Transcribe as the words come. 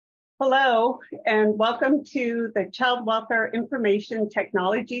Hello, and welcome to the Child Welfare Information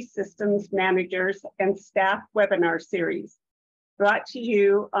Technology Systems Managers and Staff webinar series, brought to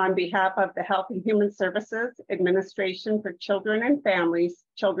you on behalf of the Health and Human Services Administration for Children and Families,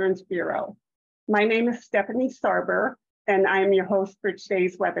 Children's Bureau. My name is Stephanie Sarber, and I am your host for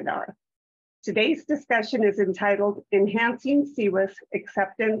today's webinar. Today's discussion is entitled Enhancing CCWIS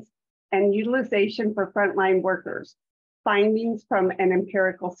Acceptance and Utilization for Frontline Workers, Findings from an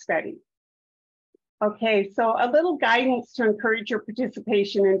Empirical Study. Okay, so a little guidance to encourage your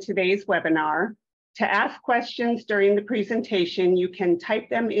participation in today's webinar. To ask questions during the presentation, you can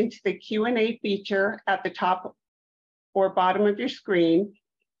type them into the Q&A feature at the top or bottom of your screen,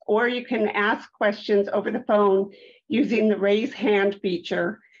 or you can ask questions over the phone using the raise hand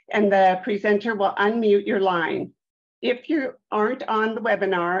feature, and the presenter will unmute your line. If you aren't on the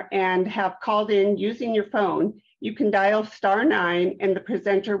webinar and have called in using your phone, you can dial *9 and the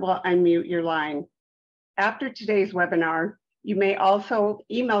presenter will unmute your line. After today's webinar, you may also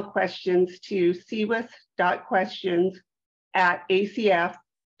email questions to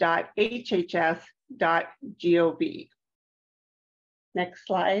cwis.questions@acf.hhs.gov. Next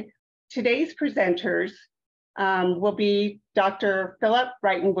slide. Today's presenters will be Dr. Philip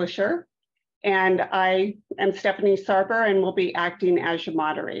Breitenbuscher, and I am Stephanie Sarber and will be acting as your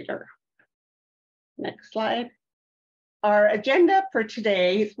moderator. Next slide. Our agenda for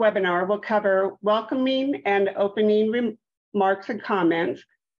today's webinar will cover welcoming and opening remarks and comments,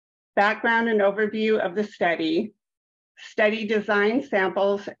 background and overview of the study design,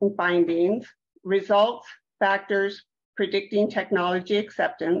 samples and findings, results, factors predicting technology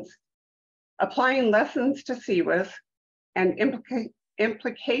acceptance, applying lessons to CCWIS, and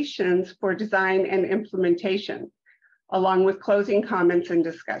implications for design and implementation, along with closing comments and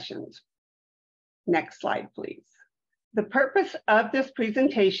discussions. Next slide, please. The purpose of this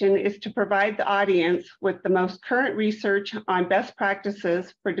presentation is to provide the audience with the most current research on best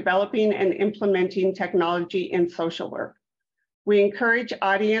practices for developing and implementing technology in social work. We encourage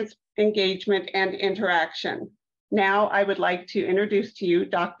audience engagement and interaction. Now I would like to introduce to you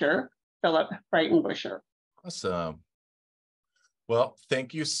Dr. Philip Breitenbuscher. Awesome. Well,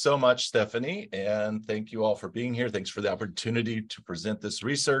 thank you so much, Stephanie, and thank you all for being here. Thanks for the opportunity to present this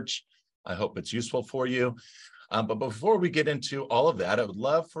research. I hope it's useful for you. But before we get into all of that, I would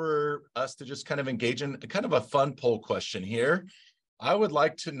love for us to just kind of engage in kind of a fun poll question here. I would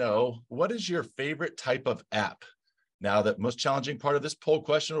like to know, what is your favorite type of app? Now, the most challenging part of this poll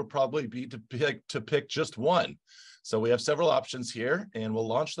question will probably be to pick just one. So we have several options here, and we'll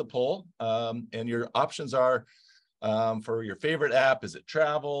launch the poll. And your options are for your favorite app. Is it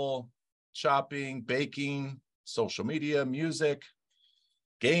travel, shopping, baking, social media, music,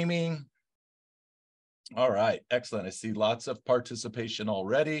 gaming? All right, excellent. I see lots of participation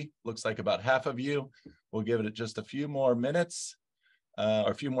already. Looks like about half of you. We'll give it just a few more minutes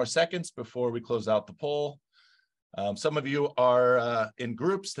or a few more seconds before we close out the poll. Some of you are in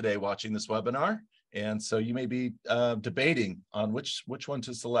groups today watching this webinar, and so you may be debating on which one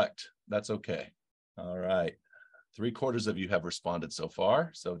to select. That's okay. All right, 3/4 of you have responded so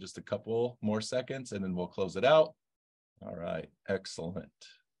far, so just a couple more seconds and then we'll close it out. All right, excellent.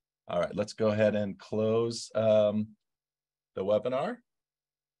 All right, let's go ahead and close the webinar.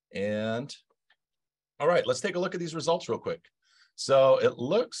 And all right, let's take a look at these results real quick. So it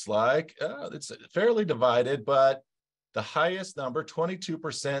looks like it's fairly divided, but the highest number,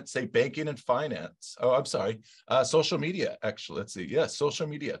 22%, say banking and finance. Oh, I'm sorry, social media, actually. Let's see. Yes, social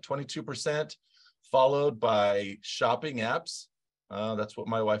media, 22%, followed by shopping apps. That's what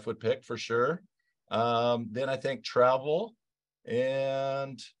my wife would pick for sure. Then I think travel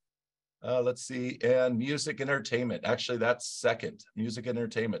and let's see, and music entertainment. Actually, that's second, music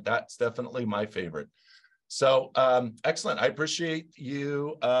entertainment. That's definitely my favorite. So excellent. I appreciate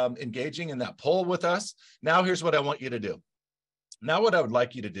you engaging in that poll with us. Now, here's what I want you to do. Now, what I would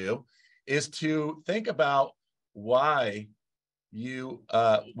like you to do is to think about why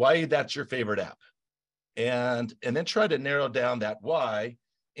that's your favorite app. And then try to narrow down that why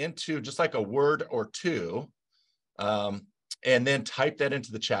into just like a word or two, and then type that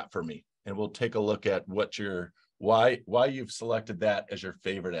into the chat for me. And we'll take a look at what why you've selected that as your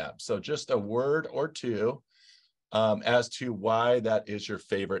favorite app. So just a word or two as to why that is your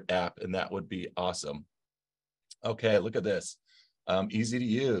favorite app, and that would be awesome. Okay, look at this. Easy to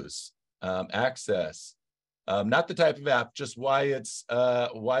use, access, not the type of app, just why it's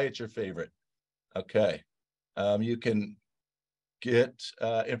your favorite. Okay, you can get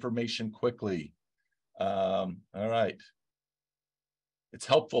information quickly. All right. It's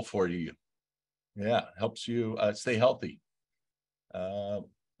helpful for you. Yeah, helps you stay healthy.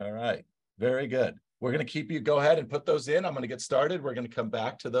 All right, very good. We're going to keep you, go ahead and put those in. I'm going to get started. We're going to come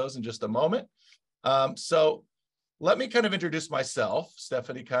back to those in just a moment. So let me kind of introduce myself.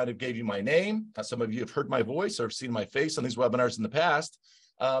 Stephanie kind of gave you my name. Some of you have heard my voice or have seen my face on these webinars in the past,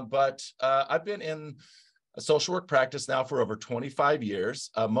 but I've been in a social work practice now for over 25 years,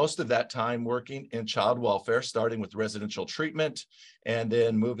 most of that time working in child welfare, starting with residential treatment and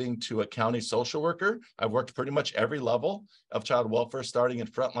then moving to a county social worker. I've worked pretty much every level of child welfare, starting in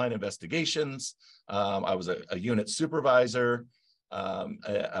frontline investigations. I was a unit supervisor,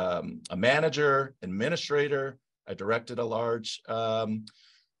 a manager, administrator. I directed a large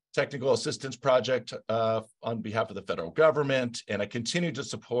technical assistance project on behalf of the federal government, and I continue to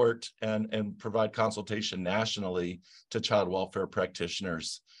support and provide consultation nationally to child welfare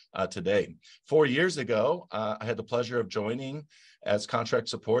practitioners today. 4 years ago, I had the pleasure of joining as contract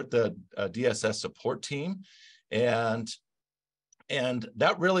support the DSS support team, and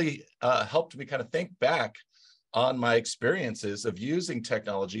that really helped me kind of think back on my experiences of using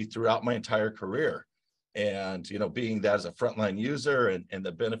technology throughout my entire career. And, you know, being that as a frontline user and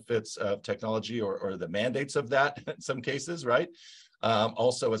the benefits of technology or the mandates of that in some cases, right?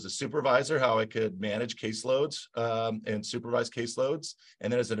 Also as a supervisor, how I could manage caseloads and supervise caseloads.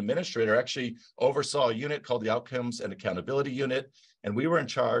 And then as an administrator, I actually oversaw a unit called the Outcomes and Accountability Unit, and we were in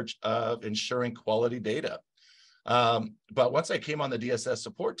charge of ensuring quality data. But once I came on the DSS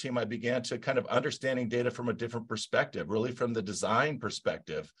support team, I began to kind of understanding data from a different perspective, really from the design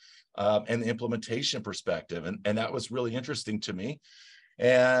perspective and the implementation perspective. And that was really interesting to me.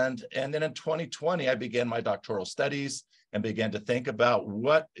 And then in 2020, I began my doctoral studies and began to think about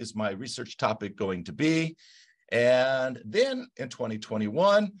what is my research topic going to be. And then in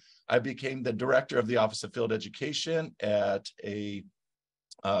 2021, I became the director of the Office of Field Education at an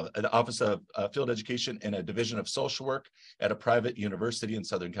Office of Field Education in a division of social work at a private university in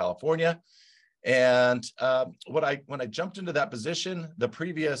Southern California. And when I jumped into that position, the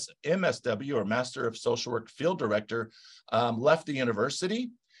previous MSW or Master of Social Work Field Director left the university,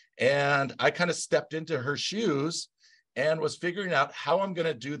 and I kind of stepped into her shoes and was figuring out how I'm going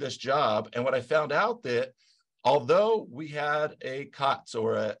to do this job. And what I found out that although we had a COTS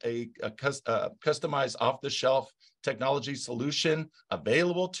or a customized off-the-shelf technology solution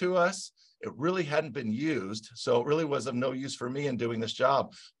available to us, it really hadn't been used. So it really was of no use for me in doing this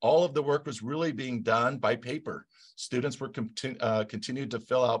job. All of the work was really being done by paper. Students were continued to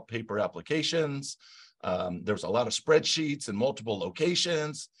fill out paper applications. There was a lot of spreadsheets in multiple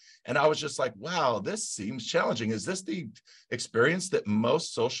locations. And I was just like, wow, this seems challenging. Is this the experience that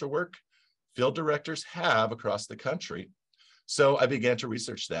most social work field directors have across the country? So I began to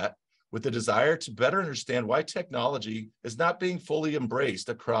research that with the desire to better understand why technology is not being fully embraced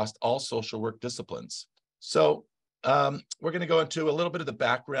across all social work disciplines. So we're going to go into a little bit of the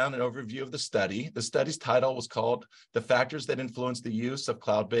background and overview of the study. The study's title was called "The Factors That Influence the Use of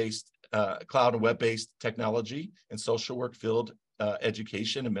Cloud and Web-Based Technology in Social Work Field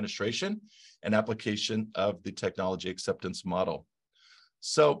Education, Administration, and Application of the Technology Acceptance Model."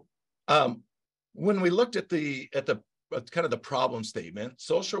 So when we looked at the kind of the problem statement,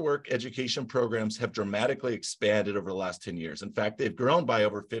 social work education programs have dramatically expanded over the last 10 years. In fact, they've grown by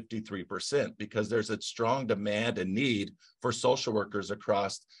over 53% because there's a strong demand and need for social workers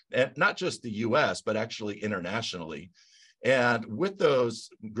across, and not just the US, but actually internationally. And with those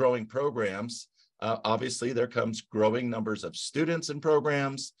growing programs, obviously there comes growing numbers of students in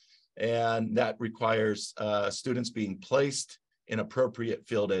programs, and that requires students being placed in appropriate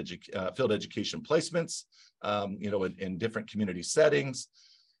field education placements, in different community settings.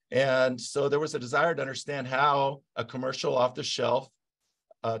 And so there was a desire to understand how a commercial off-the-shelf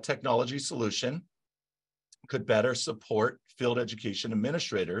technology solution could better support field education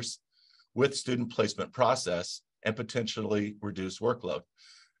administrators with student placement process and potentially reduce workload.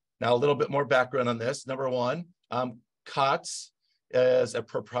 Now, a little bit more background on this. Number one, COTS is a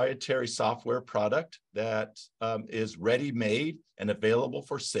proprietary software product that is ready-made and available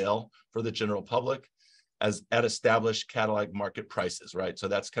for sale for the general public at established catalog market prices, right? So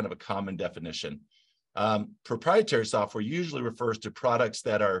that's kind of a common definition. Proprietary software usually refers to products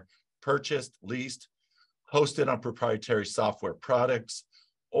that are purchased, leased, hosted on proprietary software products,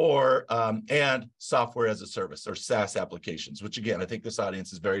 or and software as a service or SaaS applications, which again, I think this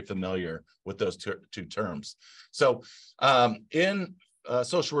audience is very familiar with those two terms. So in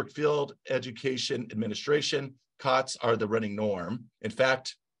social work field education administration, COTS are the running norm. In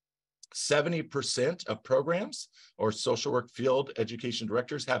fact, 70% of programs or social work field education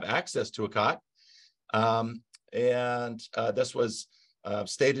directors have access to a COT. This was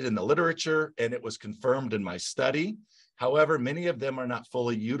stated in the literature, and it was confirmed in my study. However, many of them are not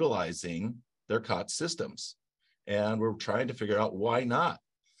fully utilizing their COTS systems. And we're trying to figure out why not.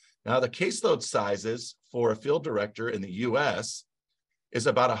 Now, the caseload sizes for a field director in the US is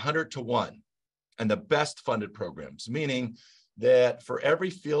about 100 to 1, and the best funded programs, meaning that for every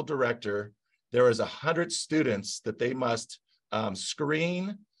field director, there is 100 students that they must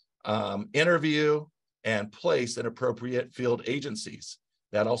screen, interview, and place in appropriate field agencies.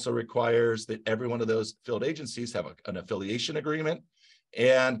 That also requires that every one of those field agencies have an affiliation agreement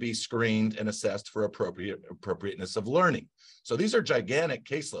and be screened and assessed for appropriateness of learning. So these are gigantic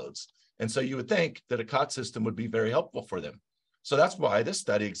caseloads. And so you would think that a COT system would be very helpful for them. So that's why this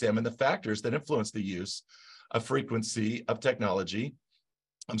study examined the factors that influence the use of frequency of technology.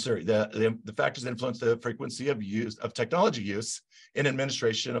 The factors that influence the frequency of use of technology use in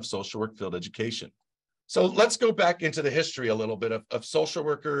administration of social work field education. So let's go back into the history a little bit of social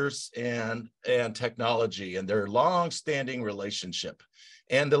workers and technology and their long-standing relationship.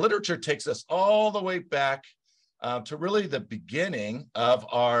 And the literature takes us all the way back to really the beginning of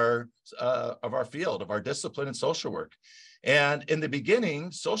our field, of our discipline in social work. And in the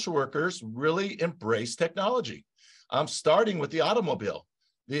beginning, social workers really embraced technology, starting with the automobile.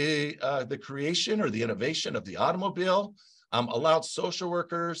 The creation or the innovation of the automobile allowed social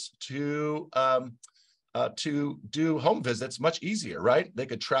workers to do home visits much easier, right? They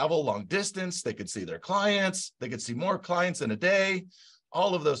could travel long distance, they could see their clients, they could see more clients in a day,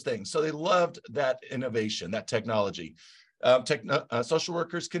 all of those things. So they loved that innovation, that technology. Social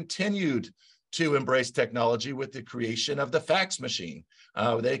workers continued to embrace technology with the creation of the fax machine.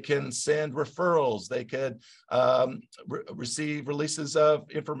 They can send referrals, they could receive releases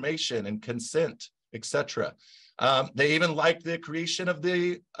of information and consent, etc. They even liked the creation of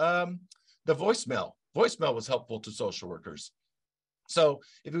the voicemail. Voicemail was helpful to social workers. So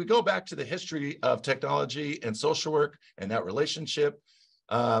if we go back to the history of technology and social work and that relationship,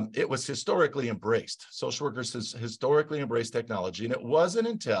 it was historically embraced. Social workers historically embraced technology, and it wasn't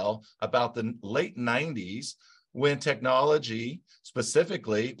until about the late 90s when technology,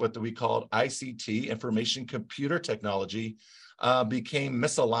 specifically what we called ICT, information computer technology, became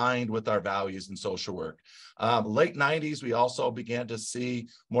misaligned with our values in social work. Late 90s, we also began to see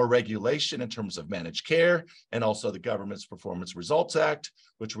more regulation in terms of managed care, and also the government's Performance Results Act,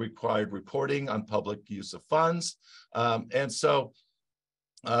 which required reporting on public use of funds. A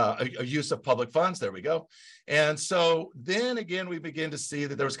use of public funds, there we go. And so then again, we begin to see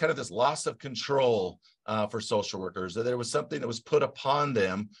that there was kind of this loss of control for social workers, that there was something that was put upon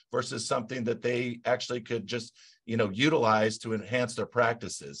them versus something that they actually could just, utilize to enhance their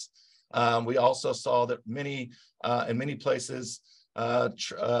practices. We also saw that in many places,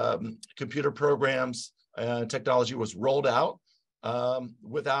 computer programs, technology was rolled out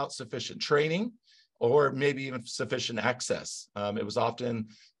without sufficient training, or maybe even sufficient access. It was often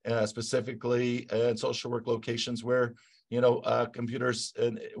specifically in social work locations where, computers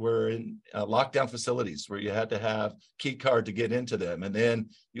were in lockdown facilities where you had to have key card to get into them. And then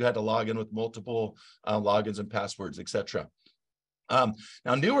you had to log in with multiple logins and passwords, et cetera.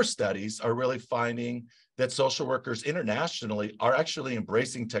 Now, newer studies are really finding that social workers internationally are actually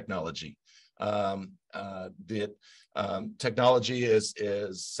embracing technology. Technology is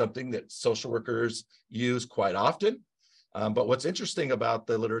something that social workers use quite often. But what's interesting about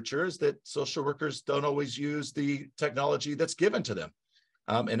the literature is that social workers don't always use the technology that's given to them.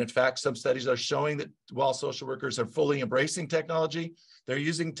 And in fact, some studies are showing that while social workers are fully embracing technology, they're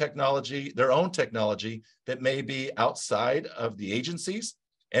using technology, their own technology, that may be outside of the agencies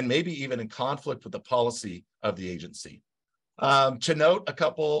and maybe even in conflict with the policy of the agency. To note a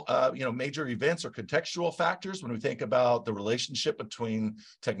couple, major events or contextual factors when we think about the relationship between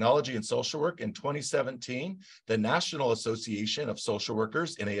technology and social work. In 2017, the National Association of Social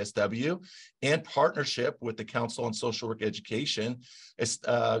Workers, NASW, in partnership with the Council on Social Work Education,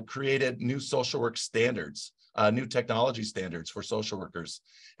 created new social work standards, new technology standards for social workers.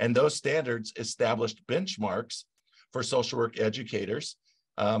 And those standards established benchmarks for social work educators.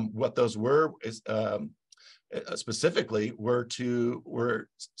 What those were is specifically where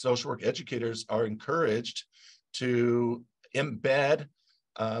social work educators are encouraged to embed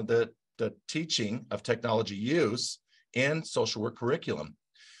the teaching of technology use in social work curriculum.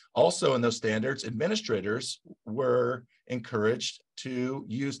 Also in those standards, administrators were encouraged to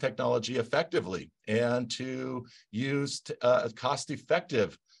use technology effectively and to use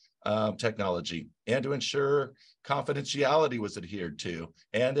cost-effective technology, and to ensure confidentiality was adhered to,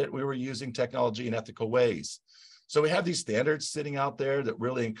 and that we were using technology in ethical ways. So we have these standards sitting out there that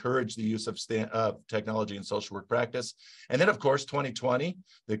really encourage the use of technology in social work practice. And then, of course, 2020,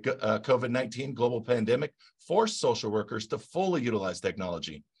 the COVID-19 global pandemic forced social workers to fully utilize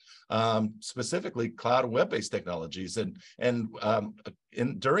technology, specifically cloud and web-based technologies. During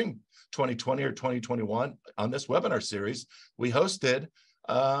 2020 or 2021, on this webinar series, we hosted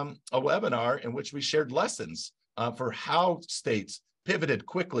a webinar in which we shared lessons for how states pivoted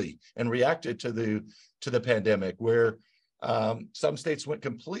quickly and reacted to the pandemic, where some states went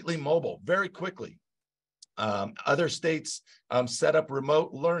completely mobile very quickly. Other states set up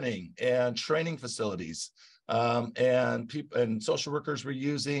remote learning and training facilities, and social workers were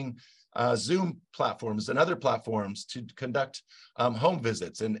using Zoom platforms and other platforms to conduct home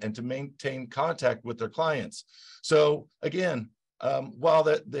visits and to maintain contact with their clients. So again, while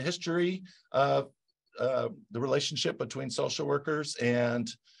the history of the relationship between social workers and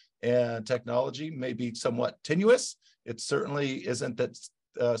technology may be somewhat tenuous, it certainly isn't that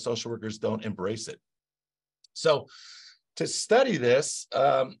social workers don't embrace it. So to study this,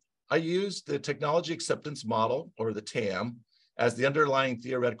 I used the technology acceptance model, or the TAM, as the underlying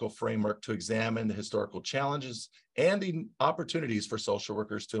theoretical framework to examine the historical challenges and the opportunities for social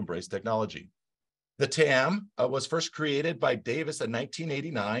workers to embrace technology. The TAM was first created by Davis in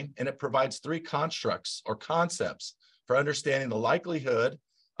 1989, and it provides three constructs or concepts for understanding the likelihood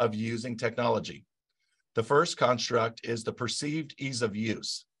of using technology. The first construct is the perceived ease of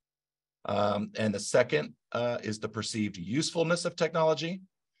use. And the second is the perceived usefulness of technology.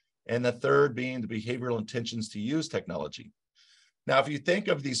 And the third being the behavioral intentions to use technology. Now, if you think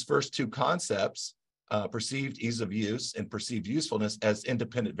of these first two concepts, perceived ease of use and perceived usefulness, as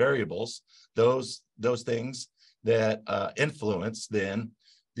independent variables, those things that influence then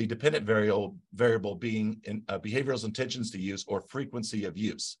the dependent variable being behavioral intentions to use or frequency of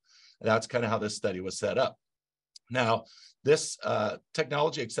use. That's kind of how this study was set up. Now, this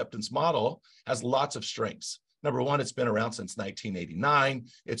technology acceptance model has lots of strengths. Number one, it's been around since 1989.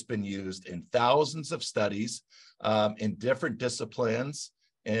 It's been used in thousands of studies in different disciplines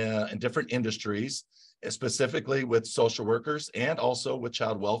and different industries, specifically with social workers and also with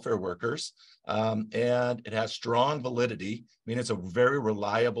child welfare workers. And it has strong validity. I mean, it's a very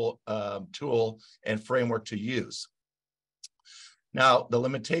reliable tool and framework to use. Now, the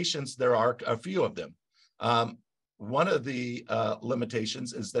limitations, there are a few of them. One of the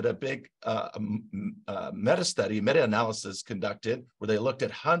limitations is that a big meta-analysis conducted where they looked at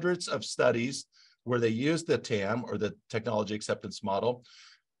hundreds of studies where they used the TAM, or the technology acceptance model.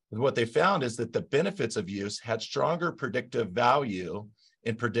 What they found is that the benefits of use had stronger predictive value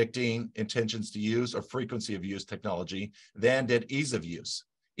in predicting intentions to use or frequency of use technology than did ease of use.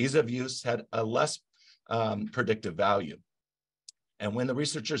 Ease of use had a less predictive value. And when the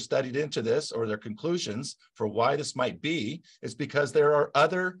researchers studied into this, or their conclusions for why this might be, is because there are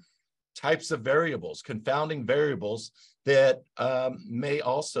other types of variables, confounding variables, that may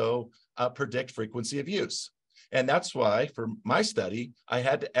also predict frequency of use. And that's why, for my study, I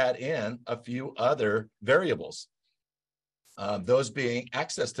had to add in a few other variables, those being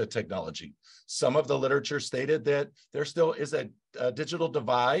access to technology. Some of the literature stated that there still is a digital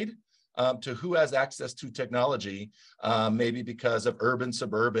divide to who has access to technology, maybe because of urban,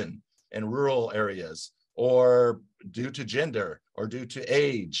 suburban, and rural areas, or due to gender, or due to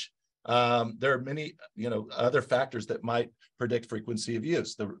age. There are many, other factors that might predict frequency of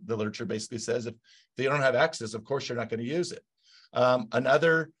use. The literature basically says if they don't have access, of course, you're not going to use it.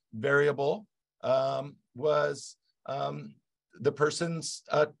 Another variable was the person's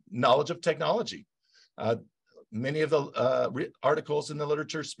knowledge of technology. Many of the articles in the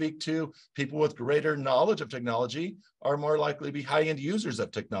literature speak to people with greater knowledge of technology are more likely to be high-end users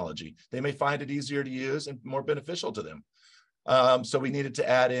of technology. They may find it easier to use and more beneficial to them. So we needed to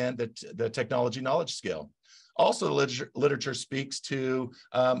add in the technology knowledge scale. Also, the literature speaks to,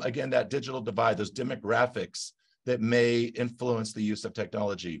 again, that digital divide, those demographics that may influence the use of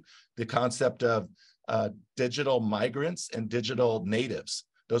technology. The concept of digital migrants and digital natives.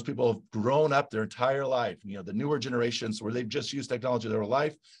 Those people have grown up their entire life, the newer generations where they've just used technology their whole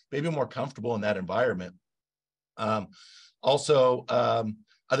life, maybe more comfortable in that environment. Also,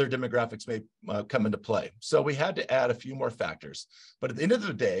 other demographics may come into play. So we had to add a few more factors. But at the end of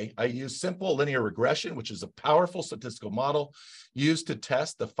the day, I used simple linear regression, which is a powerful statistical model used to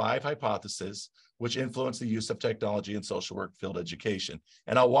test the 5 hypotheses which influence the use of technology in social work field education.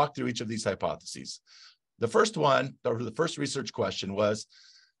 And I'll walk through each of these hypotheses. The first one, or the first research question was,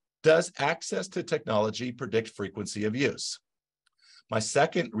 does access to technology predict frequency of use? My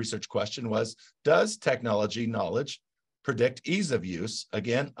second research question was, does technology knowledge predict ease of use,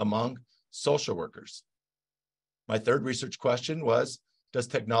 again, among social workers? My third research question was, does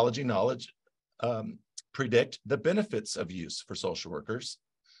technology knowledge predict the benefits of use for social workers?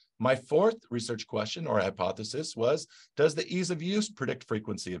 My fourth research question or hypothesis was, does the ease of use predict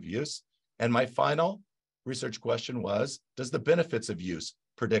frequency of use? And my final research question was, does the benefits of use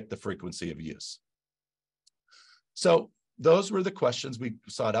predict the frequency of use? So those were the questions we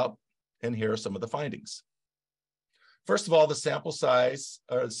sought out, and here are some of the findings. First of all, the sample size,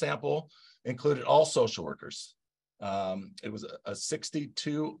 or the sample, included all social workers. It was a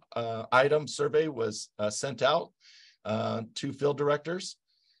 62 item survey was sent out to field directors,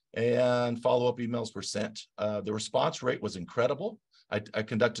 and follow-up emails were sent. The response rate was incredible. I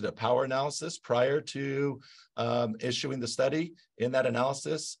conducted a power analysis prior to issuing the study. In that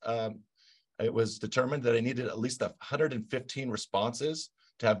analysis, it was determined that I needed at least 115 responses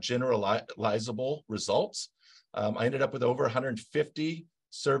to have generalizable results. I ended up with over 150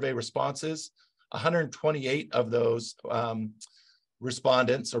 survey responses. 128 of those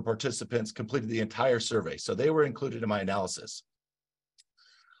respondents or participants completed the entire survey, so they were included in my analysis.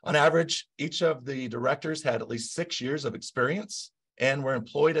 On average, each of the directors had at least 6 years of experience and were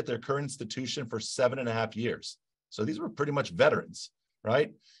employed at their current institution for 7.5 years. So these were pretty much veterans,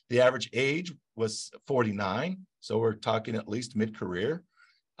 right? The average age was 49, so we're talking at least mid-career.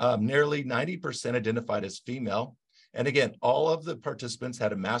 Nearly 90% identified as female. And again, all of the participants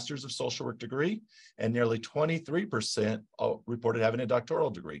had a master's of social work degree, and nearly 23% reported having a doctoral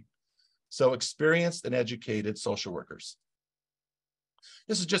degree. So experienced and educated social workers.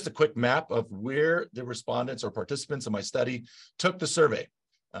 This is just a quick map of where the respondents or participants in my study took the survey.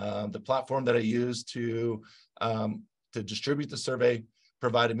 The platform that I used to distribute the survey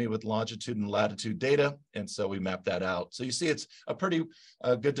provided me with longitude and latitude data, and so we mapped that out. So you see it's a pretty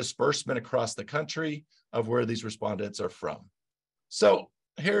good disbursement across the country of where these respondents are from. So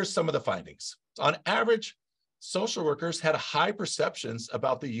here's some of the findings. On average, social workers had high perceptions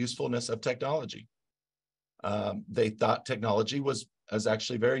about the usefulness of technology. They thought technology was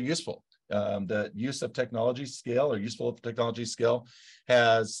actually very useful. The use of technology scale, or useful of technology scale,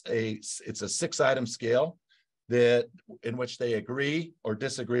 it's a 6-item scale in which they agree or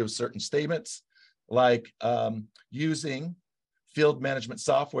disagree with certain statements, like using field management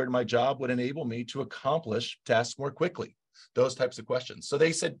software in my job would enable me to accomplish tasks more quickly. Those types of questions. So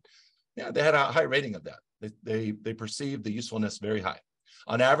they said, yeah, they had a high rating of that. They perceived the usefulness very high.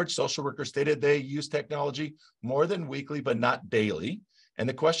 On average, social workers stated they use technology more than weekly, but not daily. And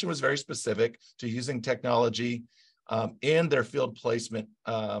the question was very specific to using technology in their field placement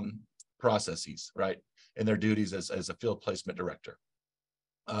processes, right? In their duties as a field placement director.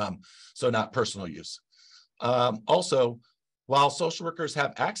 So not personal use. Also, while social workers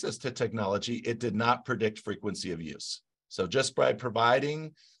have access to technology, it did not predict frequency of use. So just by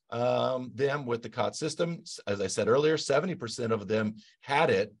providing them with the COT system, as I said earlier, 70% of them had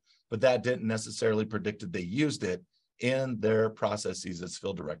it, but that didn't necessarily predict that they used it in their processes as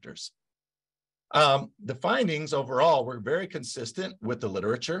field directors. The findings overall were very consistent with the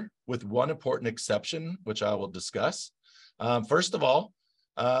literature, with one important exception, which I will discuss. First of all,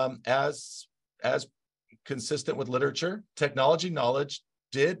 as consistent with literature, technology knowledge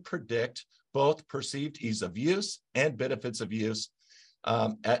did predict both perceived ease of use and benefits of use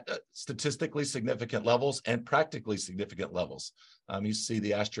at statistically significant levels and practically significant levels. You see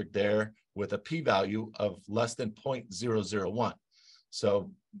the asterisk there with a p-value of less than 0.001.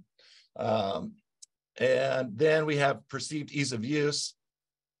 So, and then we have perceived ease of use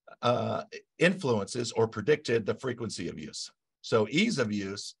influences or predicted the frequency of use. So ease of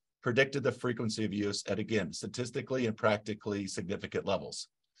use predicted the frequency of use at, again, statistically and practically significant levels.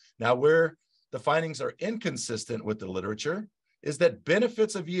 Now, where the findings are inconsistent with the literature is that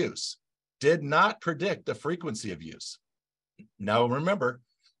benefits of use did not predict the frequency of use. Now, remember,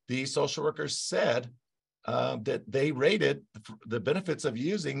 the social workers said that they rated the benefits of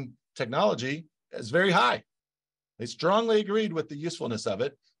using technology as very high. They strongly agreed with the usefulness of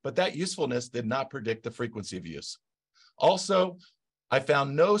it, but that usefulness did not predict the frequency of use. Also, I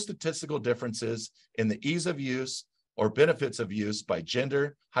found no statistical differences in the ease of use or benefits of use by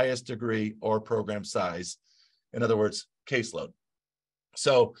gender, highest degree, or program size. In other words, caseload.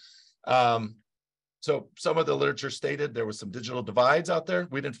 So, so some of the literature stated there was some digital divides out there.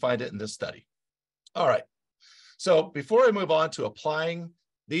 We didn't find it in this study. All right. So before I move on to applying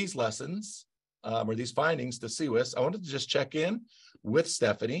these lessons or these findings to CCWIS, I wanted to just check in with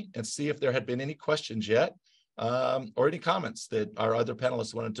Stephanie and see if there had been any questions yet or any comments that our other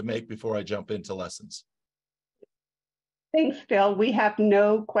panelists wanted to make before I jump into lessons. Thanks, Phil. We have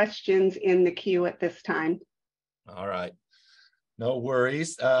no questions in the queue at this time. All right. No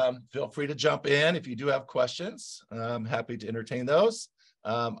worries. Feel free to jump in if you do have questions. I'm happy to entertain those.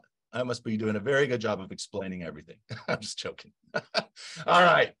 I must be doing a very good job of explaining everything. I'm just joking. All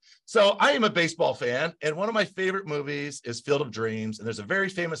right. So I am a baseball fan, and one of my favorite movies is Field of Dreams. And there's a very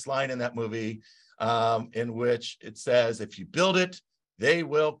famous line in that movie in which it says, if you build it, they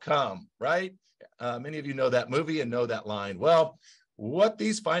will come, right? Many of you know that movie and know that line. Well, what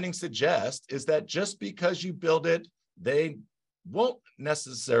these findings suggest is that just because you build it, they won't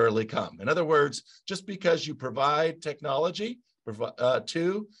necessarily come. In other words, just because you provide technology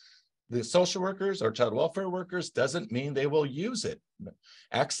to the social workers or child welfare workers doesn't mean they will use it.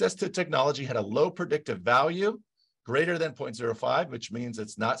 Access to technology had a low predictive value, greater than 0.05, which means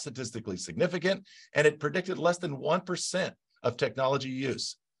it's not statistically significant, and it predicted less than 1% of technology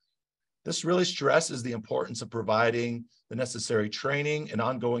use. This really stresses the importance of providing the necessary training and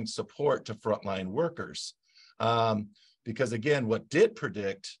ongoing support to frontline workers. Because again, what did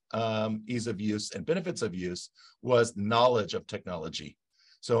predict ease of use and benefits of use was knowledge of technology.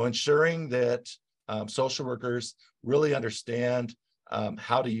 So ensuring that social workers really understand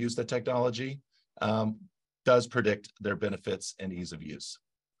how to use the technology does predict their benefits and ease of use.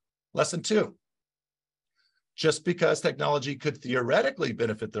 Lesson 2, just because technology could theoretically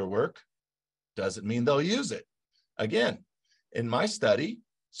benefit their work doesn't mean they'll use it. Again, in my study,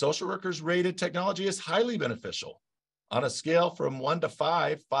 social workers rated technology as highly beneficial. On a scale from 1 to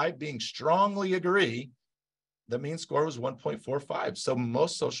 5, 5 being strongly agree, the mean score was 1.45. So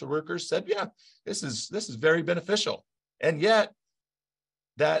most social workers said, yeah, this is very beneficial. And yet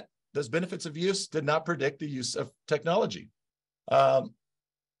that those benefits of use did not predict the use of technology.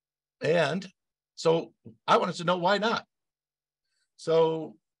 And so I wanted to know why not.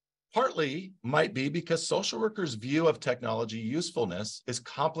 So partly might be because social workers' view of technology usefulness is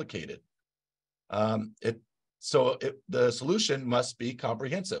complicated. The solution must be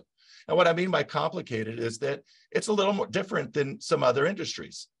comprehensive. And what I mean by complicated is that it's a little more different than some other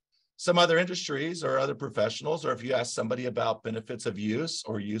industries. Some other industries or other professionals, or if you ask somebody about benefits of use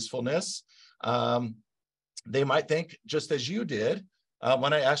or usefulness, they might think just as you did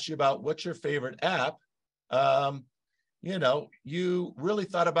when I asked you about what's your favorite app, you really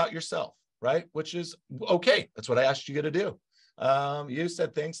thought about yourself, right? Which is okay. That's what I asked you to do. You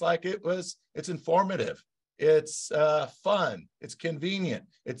said things like it's informative. It's fun, it's convenient,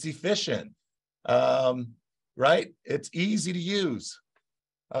 it's efficient, right? It's easy to use.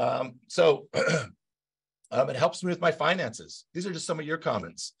 It helps me with my finances. These are just some of your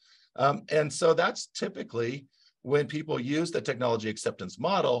comments. And so that's typically when people use the technology acceptance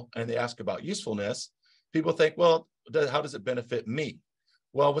model and they ask about usefulness, people think, well, how does it benefit me?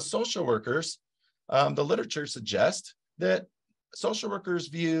 Well, with social workers, the literature suggests that social workers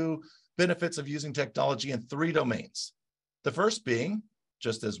view benefits of using technology in 3 domains. The first being,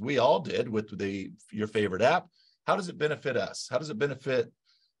 just as we all did with your favorite app, how does it benefit us? How does it benefit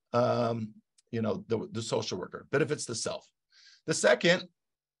the social worker? Benefits the self. The second,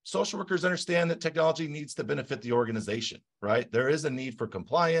 social workers understand that technology needs to benefit the organization, right? There is a need for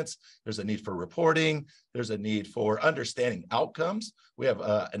compliance. There's a need for reporting. There's a need for understanding outcomes. We have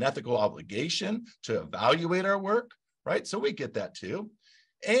an ethical obligation to evaluate our work, right? So we get that too.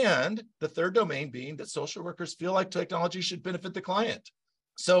 And the third domain being that social workers feel like technology should benefit the client.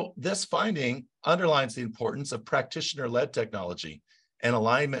 So this finding underlines the importance of practitioner-led technology and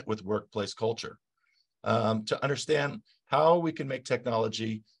alignment with workplace culture to understand how we can make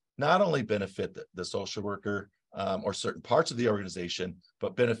technology not only benefit the social worker or certain parts of the organization,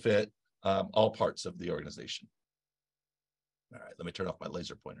 but benefit all parts of the organization. All right, let me turn off my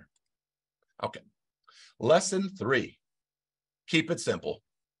laser pointer. Okay, lesson 3, keep it simple.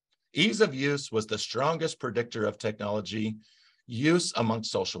 Ease of use was the strongest predictor of technology use among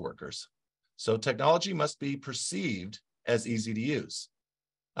social workers. So technology must be perceived as easy to use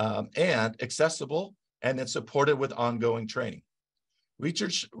and accessible, and then supported with ongoing training.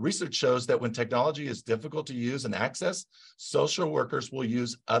 Research shows that when technology is difficult to use and access, social workers will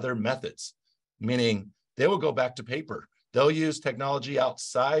use other methods, meaning they will go back to paper. They'll use technology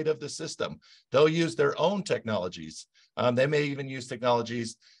outside of the system. They'll use their own technologies. They may even use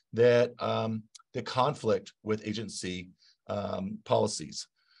technologies that conflict with agency policies.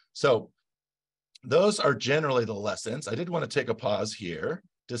 So those are generally the lessons. I did want to take a pause here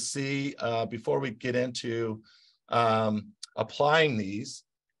to see, before we get into applying these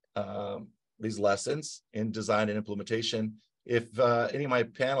lessons in design and implementation, if any of my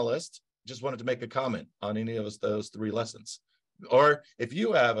panelists just wanted to make a comment on any of those 3 lessons. Or if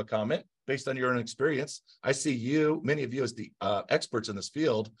you have a comment based on your own experience, I see many of you as the experts in this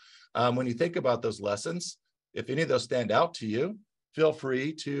field. When you think about those lessons, if any of those stand out to you, feel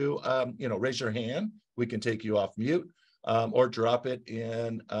free to, raise your hand. We can take you off mute or drop it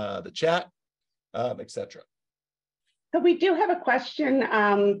in the chat, etc. So we do have a question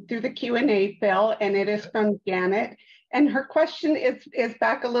through the Q&A, Phil, and it is from Janet. And her question is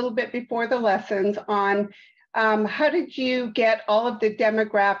back a little bit before the lessons on how did you get all of the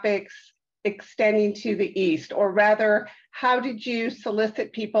demographics extending to the East, or rather, how did you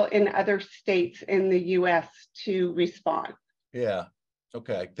solicit people in other states in the US to respond? Yeah,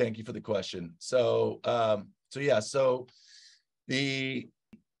 okay, thank you for the question. So, all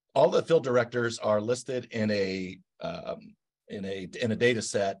the field directors are listed in a data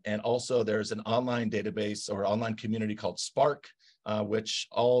set, and also there's an online database or online community called Spark, which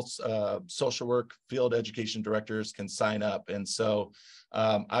all social work field education directors can sign up. And so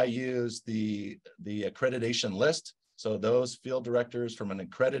I use the accreditation list. So those field directors from an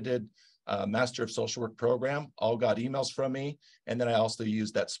accredited Master of Social Work program all got emails from me. And then I also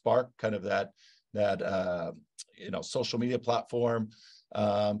use that Spark, kind of that social media platform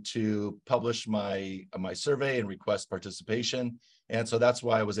to publish my survey and request participation. And so that's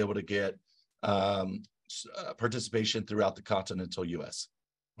why I was able to get participation throughout the continental US.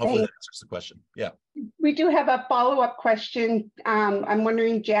 Hopefully that answers the question. Yeah. We do have a follow-up question. I'm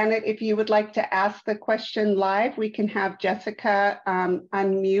wondering, Janet, if you would like to ask the question live, we can have Jessica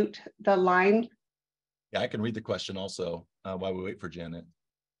unmute the line. Yeah, I can read the question also while we wait for Janet.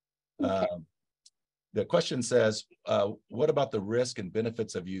 Okay. The question says, what about the risk and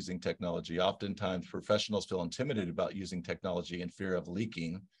benefits of using technology? Oftentimes professionals feel intimidated about using technology in fear of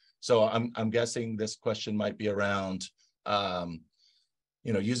leaking. So I'm guessing this question might be around,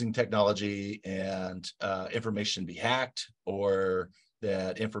 using technology and information be hacked, or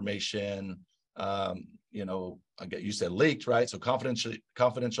that information, you said leaked, right? So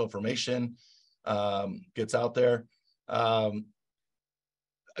confidential information gets out there. That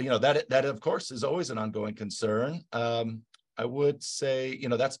of course is always an ongoing concern. I would say,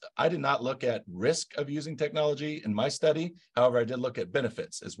 I did not look at risk of using technology in my study. However, I did look at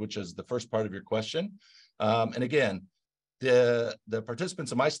benefits, which is the first part of your question. And again, the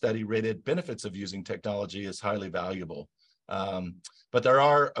participants in my study rated benefits of using technology as highly valuable. But there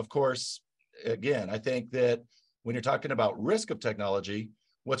are, of course, again, I think that when you're talking about risk of technology,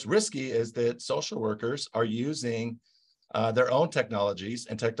 what's risky is that social workers are using their own technologies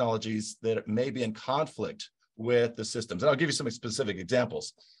and technologies that may be in conflict with the systems. And I'll give you some specific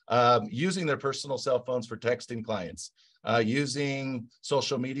examples. Using their personal cell phones for texting clients, using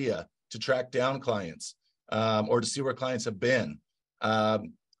social media to track down clients, or to see where clients have been.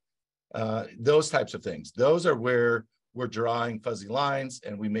 Those types of things. Those are where we're drawing fuzzy lines,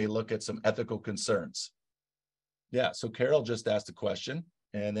 and we may look at some ethical concerns. Yeah, so Carol just asked a question,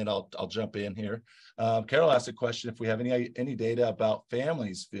 and then I'll jump in here. Carol asked a question if we have any data about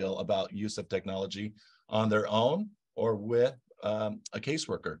families feel about use of technology on their own or with a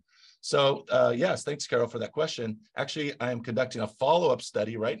caseworker. So yes, thanks, Carol, for that question. Actually, I'm conducting a follow-up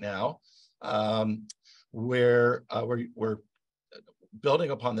study right now where we're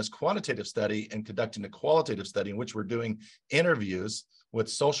building upon this quantitative study and conducting a qualitative study in which we're doing interviews with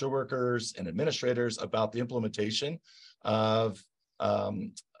social workers and administrators about the implementation of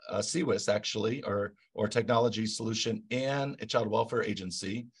CCWIS, actually, or technology solution in a child welfare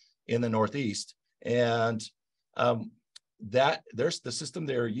agency in the Northeast. And there's the system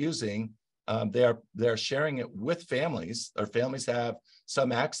they're using. They're sharing it with families. Our families have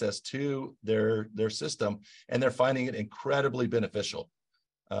some access to their system, and they're finding it incredibly beneficial.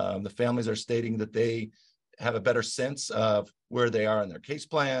 The families are stating that they have a better sense of where they are in their case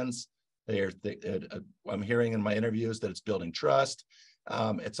plans. I'm hearing in my interviews that it's building trust.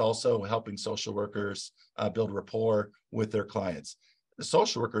 It's also helping social workers build rapport with their clients. The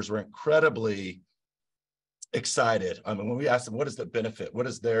social workers were incredibly excited. I mean, when we asked them, what is the benefit? What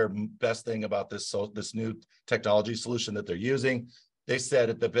is their best thing about this new technology solution that they're using? They said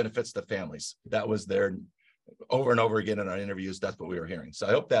it benefits the families. That was their, over and over again in our interviews, that's what we were hearing. So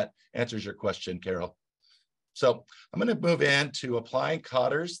I hope that answers your question, Carol. So I'm going to move into applying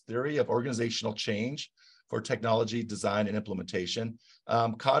Cotter's theory of organizational change for technology design and implementation.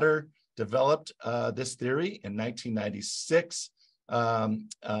 Cotter developed this theory in 1996.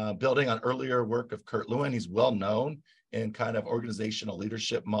 Building on earlier work of Kurt Lewin. He's well known in kind of organizational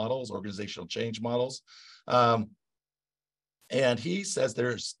leadership models, organizational change models. And he says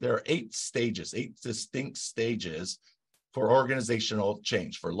there are 8 distinct stages for organizational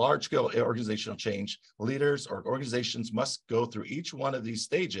change. For large-scale organizational change, leaders or organizations must go through each one of these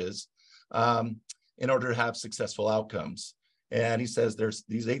stages in order to have successful outcomes. And he says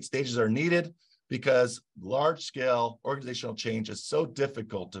these 8 stages are needed because large-scale organizational change is so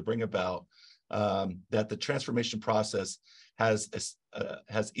difficult to bring about that the transformation process has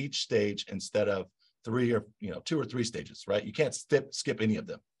each stage instead of two or three stages, right? You can't skip any of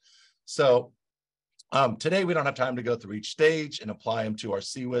them. So today we don't have time to go through each stage and apply them to our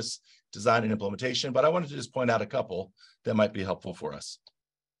CCWIS design and implementation, but I wanted to just point out a couple that might be helpful for us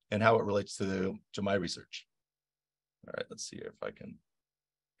and how it relates to my research. All right, let's see here if I can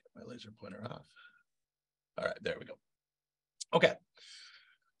get my laser pointer off. All right, there we go. Okay,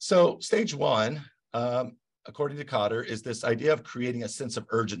 so stage one, according to Cotter, is this idea of creating a sense of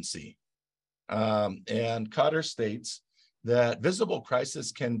urgency. And Cotter states that visible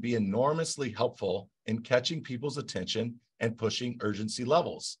crisis can be enormously helpful in catching people's attention and pushing urgency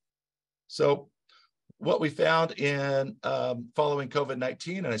levels. So what we found in following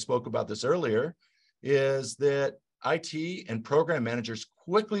COVID-19, and I spoke about this earlier, is that IT and program managers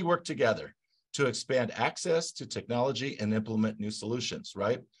quickly work together to expand access to technology and implement new solutions,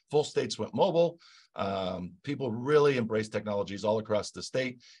 right? Full states went mobile. People really embraced technologies all across the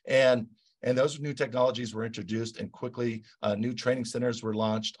state. And those new technologies were introduced and quickly new training centers were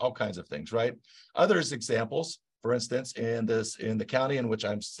launched, all kinds of things, right? Others examples, for instance, in the county in which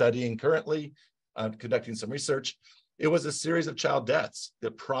I'm studying currently, conducting some research, it was a series of child deaths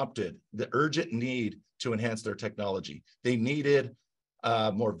that prompted the urgent need to enhance their technology. They needed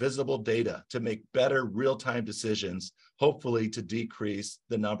more visible data to make better real-time decisions, hopefully to decrease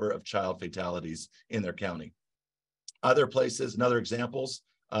the number of child fatalities in their county. Other places and other examples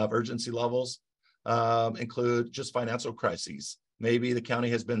of urgency levels include just financial crises. Maybe the county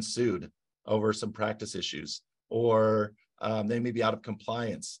has been sued over some practice issues, or they may be out of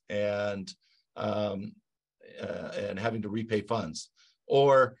compliance and having to repay funds,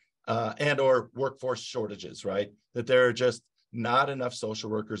 or workforce shortages, right? That there are just not enough social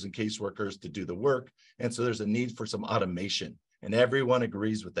workers and caseworkers to do the work. And so there's a need for some automation, and everyone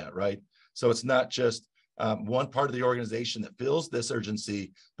agrees with that, right? So it's not just one part of the organization that feels this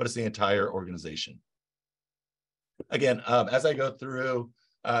urgency, but it's the entire organization. Again, as I go through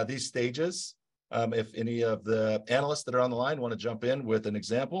these stages, if any of the analysts that are on the line want to jump in with an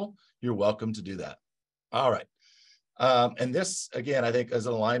example, you're welcome to do that. All right. And this, again, I think is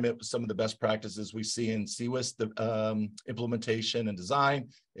in alignment with some of the best practices we see in CCWIS, the implementation and design,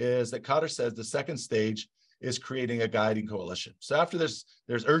 is that Cotter says the second stage is creating a guiding coalition. So after there's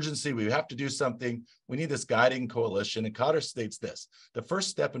urgency, we have to do something, we need this guiding coalition. And Cotter states this: the first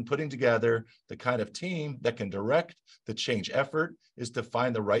step in putting together the kind of team that can direct the change effort is to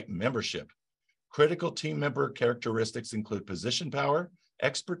find the right membership. Critical team member characteristics include position power,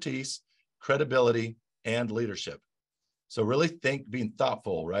 expertise, credibility, and leadership. So really being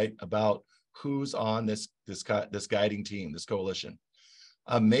thoughtful, right, about who's on this guiding team, this coalition.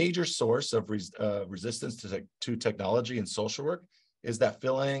 A major source of resistance to technology and social work is that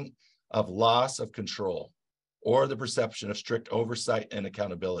feeling of loss of control, or the perception of strict oversight and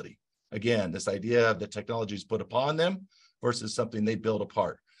accountability. Again, this idea that technology is put upon them versus something they build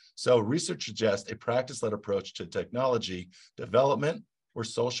apart. So research suggests a practice-led approach to technology development, where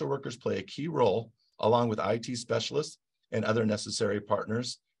social workers play a key role along with IT specialists and other necessary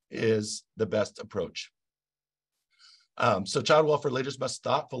partners, is the best approach. So child welfare leaders must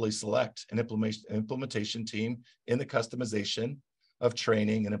thoughtfully select an implementation team in the customization of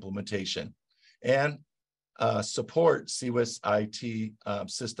training and implementation, and support CCWIS IT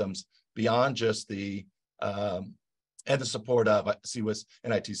systems beyond just the support of CCWIS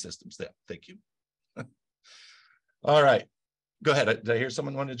and IT systems. There, thank you. All right, go ahead. Did I hear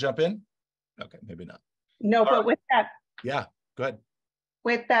someone want to jump in? Okay, maybe not. No, but with that. Yeah, go ahead.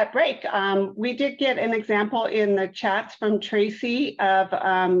 With that break, we did get an example in the chats from Tracy of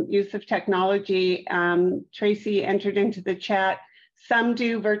use of technology. Tracy entered into the chat. Some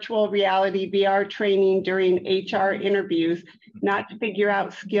do virtual reality VR training during HR interviews, not to figure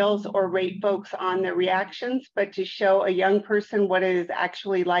out skills or rate folks on their reactions, but to show a young person what it is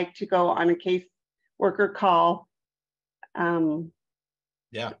actually like to go on a case worker call.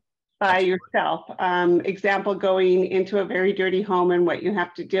 Yeah. By yourself. Example, going into a very dirty home and what you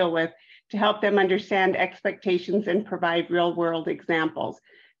have to deal with, to help them understand expectations and provide real world examples.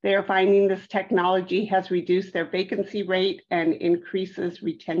 They are finding this technology has reduced their vacancy rate and increases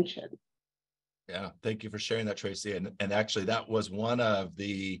retention. Yeah, thank you for sharing that, Tracy. And actually that was one of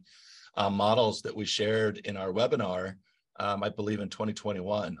the models that we shared in our webinar, I believe in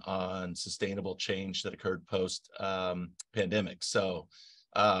 2021, on sustainable change that occurred post pandemic. So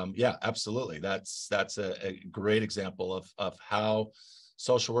yeah, absolutely. That's a great example of how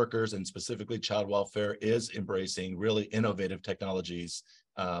social workers and specifically child welfare is embracing really innovative technologies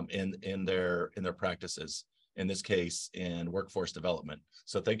in their practices, in this case, in workforce development.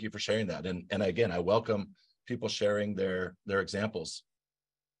 So thank you for sharing that. And again, I welcome people sharing their examples.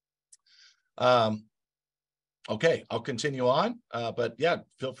 Okay, I'll continue on, but yeah,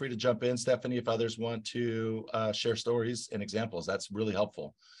 feel free to jump in, Stephanie, if others want to share stories and examples. That's really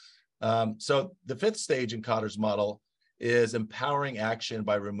helpful. So the fifth stage in Kotter's model is empowering action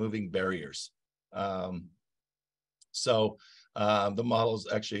by removing barriers. The model is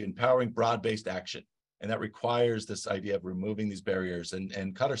actually empowering broad-based action, and that requires this idea of removing these barriers.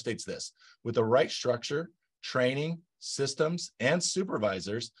 And Kotter states this: with the right structure, training, systems, and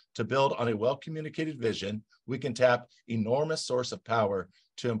supervisors to build on a well-communicated vision, we can tap enormous source of power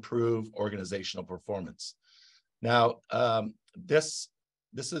to improve organizational performance. Now, this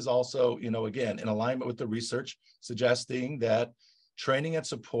is also, again, in alignment with the research suggesting that training and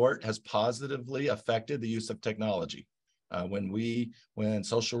support has positively affected the use of technology. When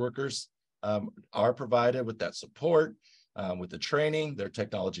social workers are provided with that support, with the training, their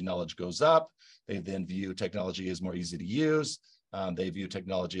technology knowledge goes up. They then view technology as more easy to use. They view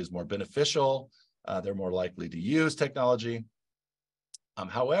technology as more beneficial. They're more likely to use technology.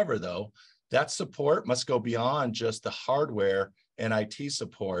 However, though, that support must go beyond just the hardware and IT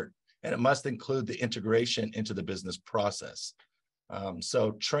support, and it must include the integration into the business process.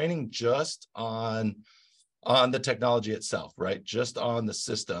 So training just on the technology itself, right? Just on the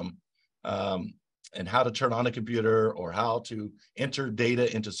system, and how to turn on a computer or how to enter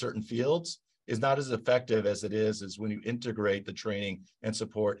data into certain fields is not as effective as it is when you integrate the training and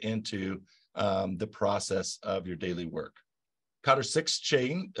support into the process of your daily work. Kotter's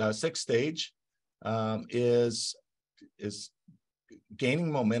sixth stage is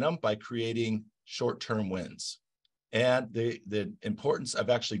gaining momentum by creating short-term wins, and the importance of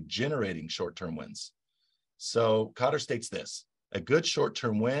actually generating short-term wins. So Kotter states this: a good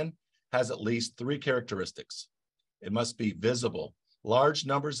short-term win has at least 3 characteristics. It must be visible. Large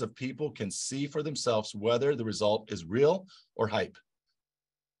numbers of people can see for themselves whether the result is real or hype,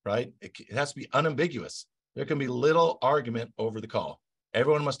 right? It has to be unambiguous. There can be little argument over the call.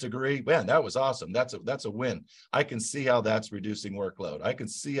 Everyone must agree, man, that was awesome. That's a win. I can see how that's reducing workload. I can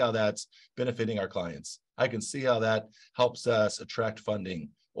see how that's benefiting our clients. I can see how that helps us attract funding,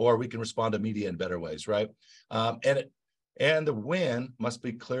 or we can respond to media in better ways, right? And the win must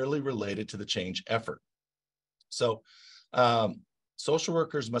be clearly related to the change effort. So social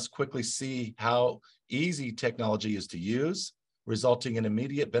workers must quickly see how easy technology is to use, resulting in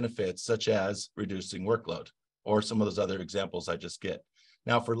immediate benefits such as reducing workload, or some of those other examples I just get.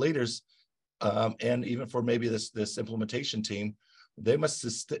 Now for leaders, and even for maybe this implementation team, they must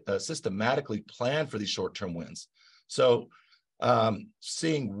systematically plan for these short-term wins. So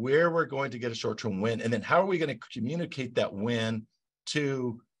seeing where we're going to get a short-term win, and then how are we going to communicate that win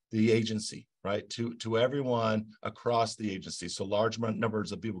to the agency, right? To everyone across the agency, so large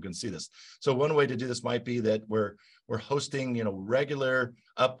numbers of people can see this. So one way to do this might be that we're hosting, regular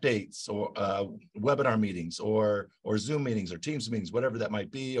updates or webinar meetings or Zoom meetings or Teams meetings, whatever that might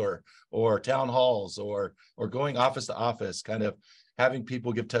be, or town halls or going office to office, kind of having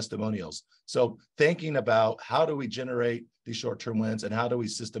people give testimonials. So thinking about how do we generate these short-term wins and how do we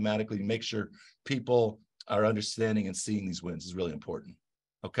systematically make sure people are understanding and seeing these wins is really important.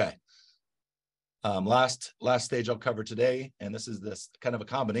 Okay. Last stage I'll cover today, and this is this kind of a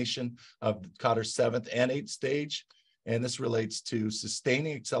combination of Kotter's 7th and 8th stage, and this relates to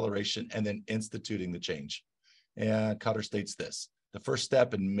sustaining acceleration and then instituting the change. And Kotter states this: the first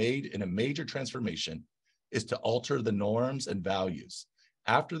step in a major transformation is to alter the norms and values.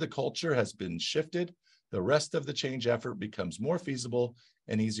 After the culture has been shifted, the rest of the change effort becomes more feasible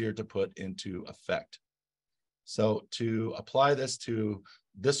and easier to put into effect. So to apply this to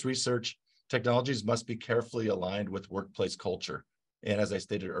this research, technologies must be carefully aligned with workplace culture. And as I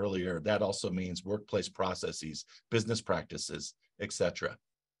stated earlier, that also means workplace processes, business practices, etc.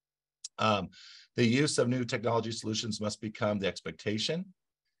 The use of new technology solutions must become the expectation,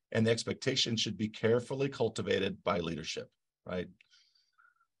 and the expectation should be carefully cultivated by leadership, right?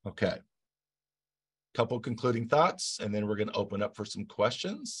 Okay. Couple concluding thoughts, and then we're going to open up for some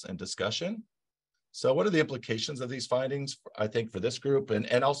questions and discussion. So what are the implications of these findings, I think, for this group,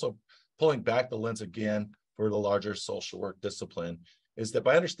 and also pulling back the lens again for the larger social work discipline, is that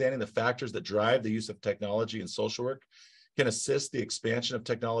by understanding the factors that drive the use of technology in social work can assist the expansion of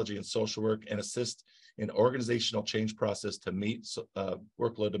technology in social work and assist in organizational change process to meet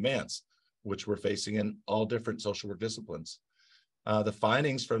workload demands, which we're facing in all different social work disciplines. The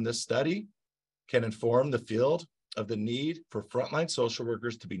findings from this study can inform the field of the need for frontline social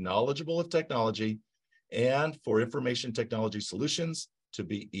workers to be knowledgeable of technology and for information technology solutions to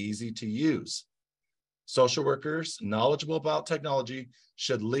be easy to use. Social workers knowledgeable about technology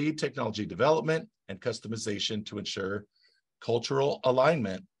should lead technology development and customization to ensure cultural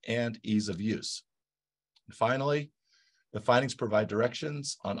alignment and ease of use. And finally, the findings provide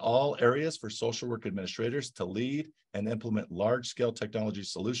directions on all areas for social work administrators to lead and implement large-scale technology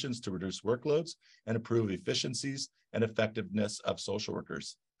solutions to reduce workloads and improve efficiencies and effectiveness of social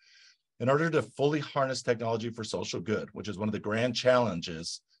workers. In order to fully harness technology for social good, which is one of the grand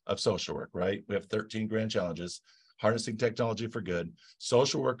challenges of social work, right? We have 13 grand challenges, harnessing technology for good.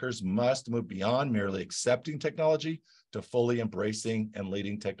 Social workers must move beyond merely accepting technology to fully embracing and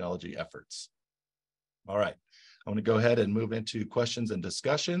leading technology efforts. All right, I'm going to go ahead and move into questions and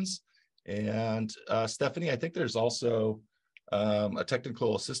discussions. And Stephanie, I think there's also a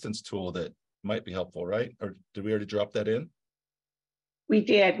technical assistance tool that might be helpful, right? Or did we already drop that in? We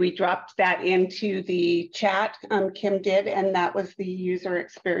did. We dropped that into the chat. Kim did, and that was the user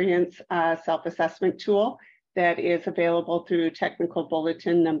experience self-assessment tool that is available through technical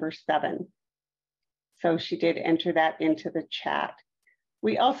bulletin number 7. So she did enter that into the chat.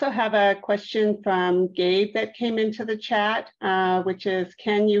 We also have a question from Gabe that came into the chat, which is,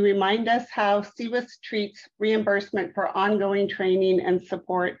 can you remind us how CCWIS treats reimbursement for ongoing training and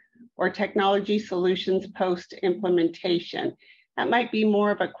support or technology solutions post-implementation? That might be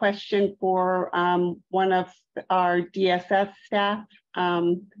more of a question for one of our DSS staff.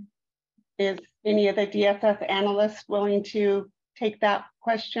 Is any of the DSS analysts willing to take that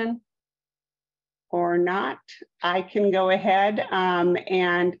question or not? I can go ahead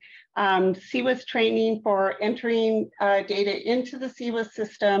and CCWIS training for entering data into the CCWIS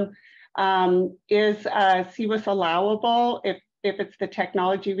system is CCWIS allowable. If it's the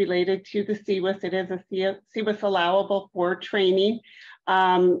technology related to the CCWIS, it is a CCWIS allowable for training,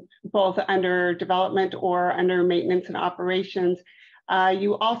 both under development or under maintenance and operations.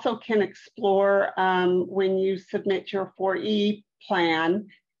 You also can explore when you submit your 4E plan,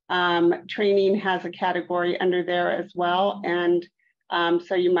 training has a category under there as well. And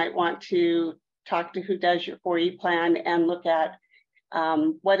so you might want to talk to who does your 4E plan and look at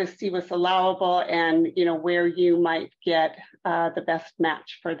what is CCWIS allowable and where you might get the best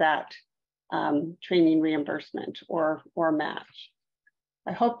match for that training reimbursement or match.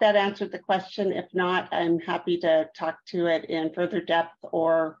 I hope that answered the question. If not, I'm happy to talk to it in further depth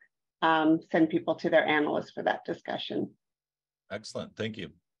or send people to their analysts for that discussion. Excellent, thank you.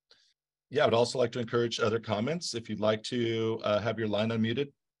 Yeah, I would also like to encourage other comments. If you'd like to have your line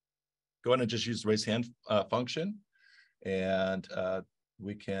unmuted, go ahead and just use the raise hand function, and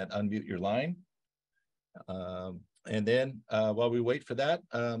we can unmute your line. And then while we wait for that,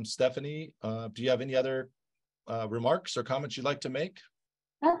 Stephanie, do you have any other remarks or comments you'd like to make?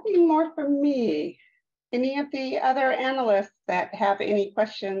 Nothing more from me. Any of the other analysts that have any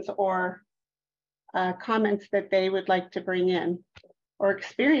questions or comments that they would like to bring in, or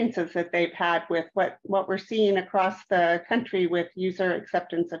experiences that they've had with what we're seeing across the country with user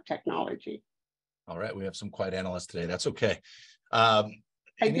acceptance of technology? All right, we have some quiet analysts today. That's okay. I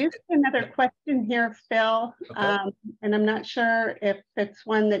do see another question here, Phil, okay. And I'm not sure if it's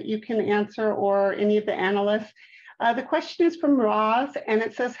one that you can answer or any of the analysts. The question is from Roz, and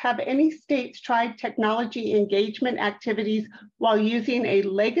it says, have any states tried technology engagement activities while using a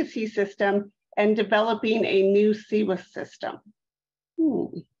legacy system and developing a new CCWIS system?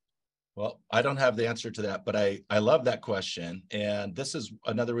 Well, I don't have the answer to that, but I love that question. And this is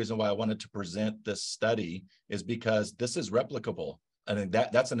another reason why I wanted to present this study, is because this is replicable. I think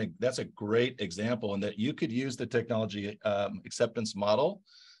that's a great example, in that you could use the technology acceptance model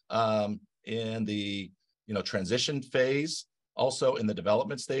in the transition phase. Also in the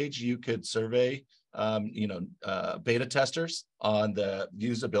development stage, you could survey beta testers on the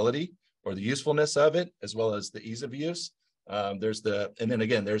usability or the usefulness of it, as well as the ease of use. And then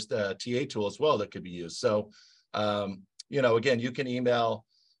again, there's the TA tool as well that could be used. So, again, you can email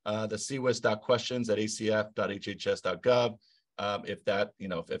the cwis.questions@acf.hhs.gov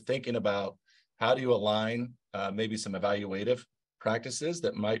if thinking about how do you align maybe some evaluative practices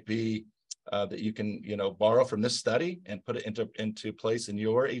that might be that you can borrow from this study and put it into place in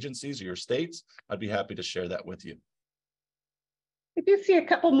your agencies or your states. I'd be happy to share that with you. I do see a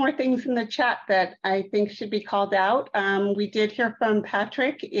couple more things in the chat that I think should be called out. We did hear from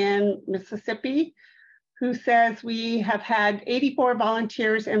Patrick in Mississippi, who says we have had 84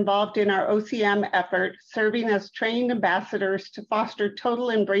 volunteers involved in our OCM effort, serving as trained ambassadors to foster total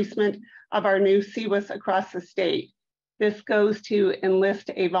embracement of our new CCWIS across the state. This goes to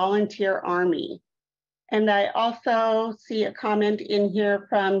enlist a volunteer army. And I also see a comment in here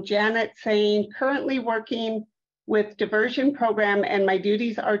from Janet saying, currently working with diversion program, and my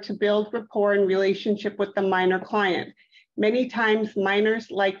duties are to build rapport and relationship with the minor client. Many times minors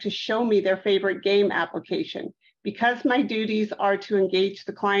like to show me their favorite game application. Because my duties are to engage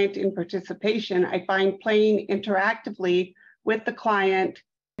the client in participation, I find playing interactively with the client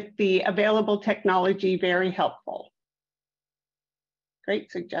with the available technology very helpful.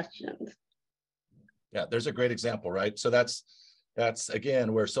 Great suggestions. Yeah, there's a great example, right? So that's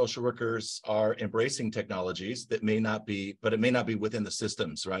again where social workers are embracing technologies that may not be, but it may not be within the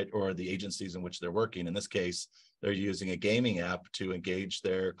systems, right, or the agencies in which they're working. In this case, they're using a gaming app to engage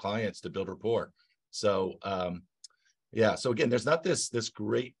their clients to build rapport. So yeah, so again, there's not this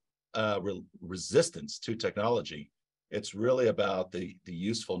great resistance to technology. It's really about the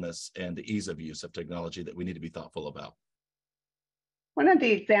usefulness and the ease of use of technology that we need to be thoughtful about. One of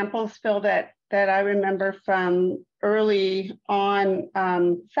the examples, Phil, that I remember from early on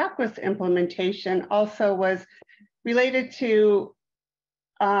CCWIS implementation also was related to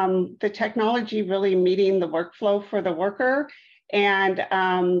the technology really meeting the workflow for the worker, and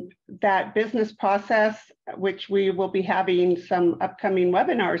that business process, which we will be having some upcoming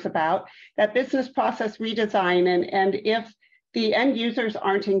webinars about, that business process redesign. And if the end users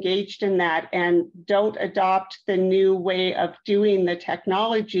aren't engaged in that and don't adopt the new way of doing the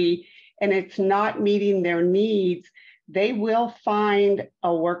technology, and it's not meeting their needs, they will find a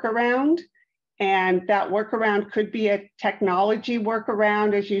workaround. And that workaround could be a technology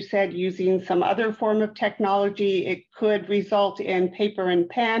workaround, as you said, using some other form of technology. It could result in paper and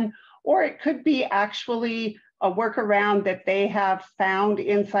pen, or it could be actually a workaround that they have found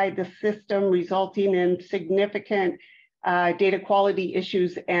inside the system, resulting in significant data quality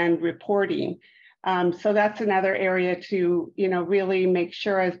issues and reporting. So that's another area to really make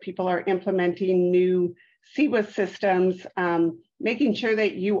sure as people are implementing new CCWIS systems, making sure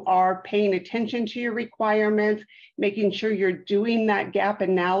that you are paying attention to your requirements, making sure you're doing that gap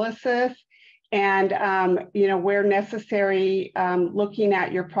analysis, and where necessary, looking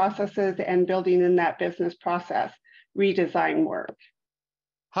at your processes and building in that business process redesign work.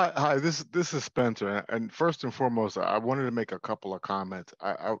 Hi. This is Spencer, and first and foremost, I wanted to make a couple of comments.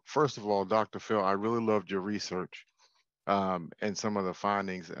 First of all, Dr. Phil, I really loved your research and some of the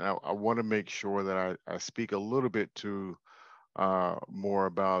findings, and I want to make sure that I speak a little bit to more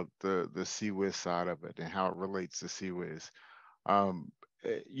about the CCWIS side of it and how it relates to CCWIS.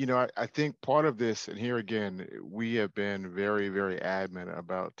 I think part of this, and here again, we have been very, very adamant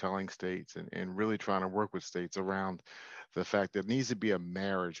about telling states and really trying to work with states around the fact that there needs to be a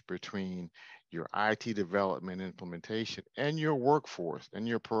marriage between your IT development implementation and your workforce and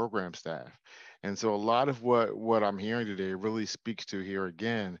your program staff. And so a lot of what I'm hearing today really speaks to, here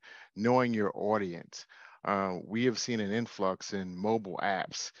again, knowing your audience. We have seen an influx in mobile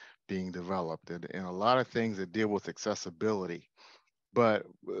apps being developed and a lot of things that deal with accessibility. But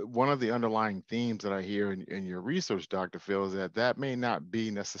one of the underlying themes that I hear in your research, Dr. Phil, is that may not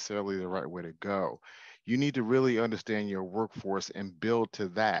be necessarily the right way to go. You need to really understand your workforce and build to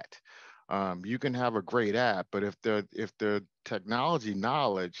that. You can have a great app, but if the technology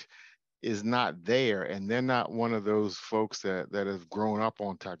knowledge is not there and they're not one of those folks that have grown up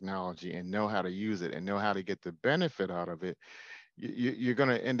on technology and know how to use it and know how to get the benefit out of it, you're going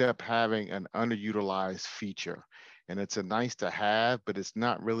to end up having an underutilized feature. And it's a nice to have, but it's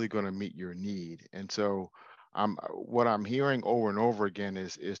not really going to meet your need. And so what I'm hearing over and over again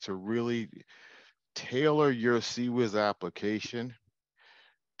is to really tailor your CCWIS application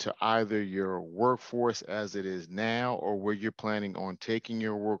to either your workforce as it is now or where you're planning on taking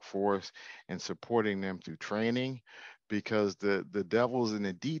your workforce and supporting them through training, because the devil's in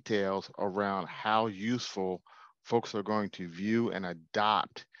the details around how useful folks are going to view and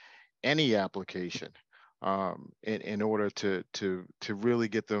adopt any application in order to really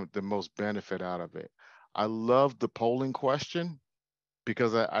get the most benefit out of it. I love the polling question,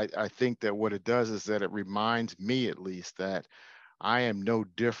 because I think that what it does is that it reminds me, at least, that I am no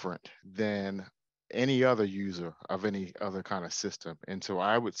different than any other user of any other kind of system. And so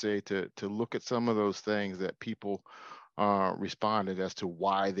I would say to look at some of those things that people responded as to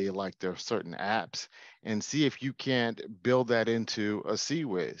why they like their certain apps, and see if you can't build that into a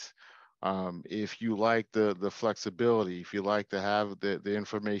CCWIS. If you like the flexibility, if you like to have the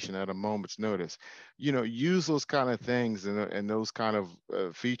information at a moment's notice, use those kind of things and those kind of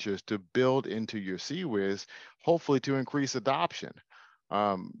features to build into your CCWIS, hopefully to increase adoption.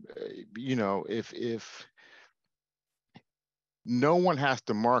 If no one has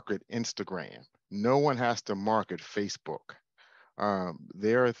to market Instagram, no one has to market Facebook.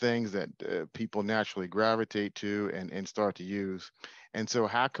 There are things that people naturally gravitate to and start to use. And so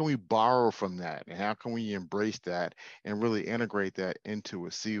how can we borrow from that? And how can we embrace that and really integrate that into a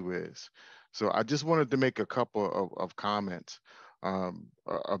CWIS? So I just wanted to make a couple of comments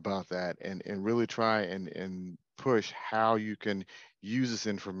about that and really try and push how you can use this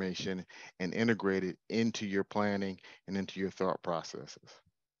information and integrate it into your planning and into your thought processes.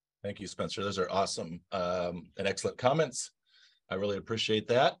 Thank you, Spencer. Those are awesome and excellent comments. I really appreciate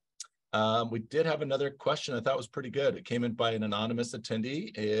that. We did have another question I thought was pretty good. It came in by an anonymous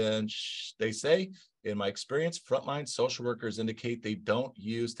attendee, and they say, in my experience, frontline social workers indicate they don't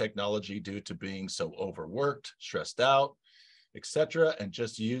use technology due to being so overworked, stressed out, etc., and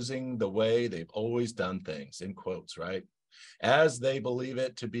just using the way they've always done things, in quotes, right? As they believe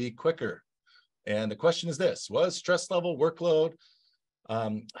it to be quicker. And the question is this: was stress level, workload,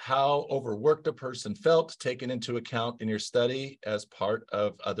 how overworked a person felt taken into account in your study as part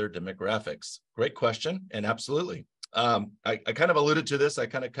of other demographics? Great question, and absolutely. I kind of alluded to this. I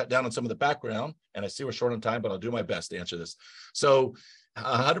kind of cut down on some of the background, and I see we're short on time, but I'll do my best to answer this. So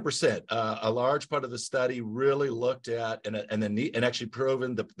 100%, a large part of the study really looked at and actually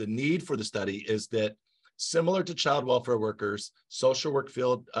proven the need for the study is that similar to child welfare workers, social work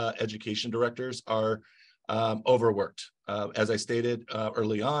field education directors are overworked. As I stated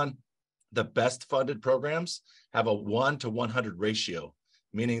early on, the best funded programs have a 1 to 100 ratio,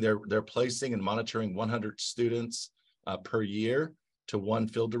 meaning they're placing and monitoring 100 students per year to one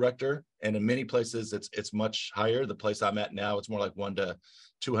field director. And in many places, it's much higher. The place I'm at now, it's more like 1 to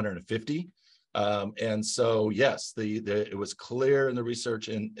 250. And so, yes, it was clear in the research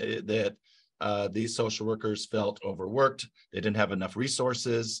that these social workers felt overworked. They didn't have enough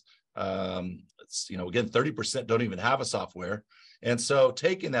resources. Again, 30% don't even have a software. And so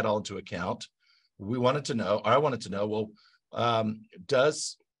taking that all into account, I wanted to know, well,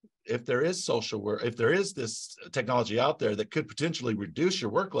 if there is social work, if there is this technology out there that could potentially reduce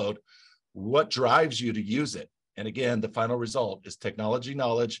your workload, what drives you to use it? And again, the final result is technology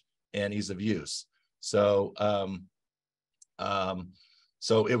knowledge and ease of use. So,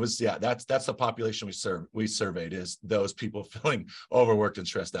 so it was, yeah, that's the population we surveyed, is those people feeling overworked and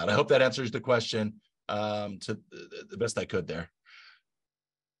stressed out. I hope that answers the question to the best I could there.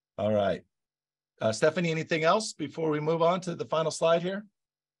 All right. Stephanie, anything else before we move on to the final slide here?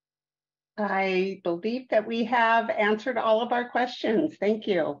 I believe that we have answered all of our questions. Thank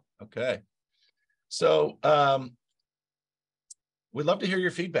you. Okay. So we'd love to hear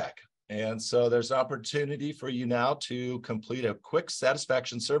your feedback. And so there's an opportunity for you now to complete a quick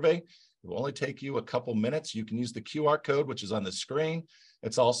satisfaction survey. It will only take you a couple minutes. You can use the QR code, which is on the screen.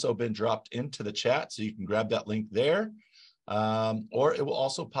 It's also been dropped into the chat, so you can grab that link there. Or it will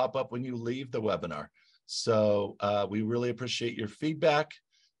also pop up when you leave the webinar. So we really appreciate your feedback.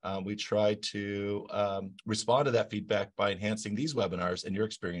 We try to respond to that feedback by enhancing these webinars and your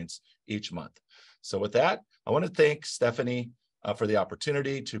experience each month. So with that, I want to thank Stephanie for the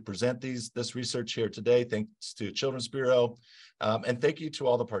opportunity to present this research here today. Thanks to Children's Bureau, and thank you to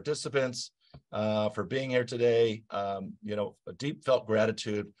all the participants for being here today. A deep felt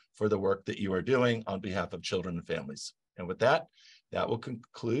gratitude for the work that you are doing on behalf of children and families. And with that, that will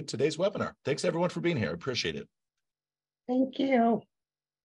conclude today's webinar. Thanks everyone for being here. I appreciate it. Thank you.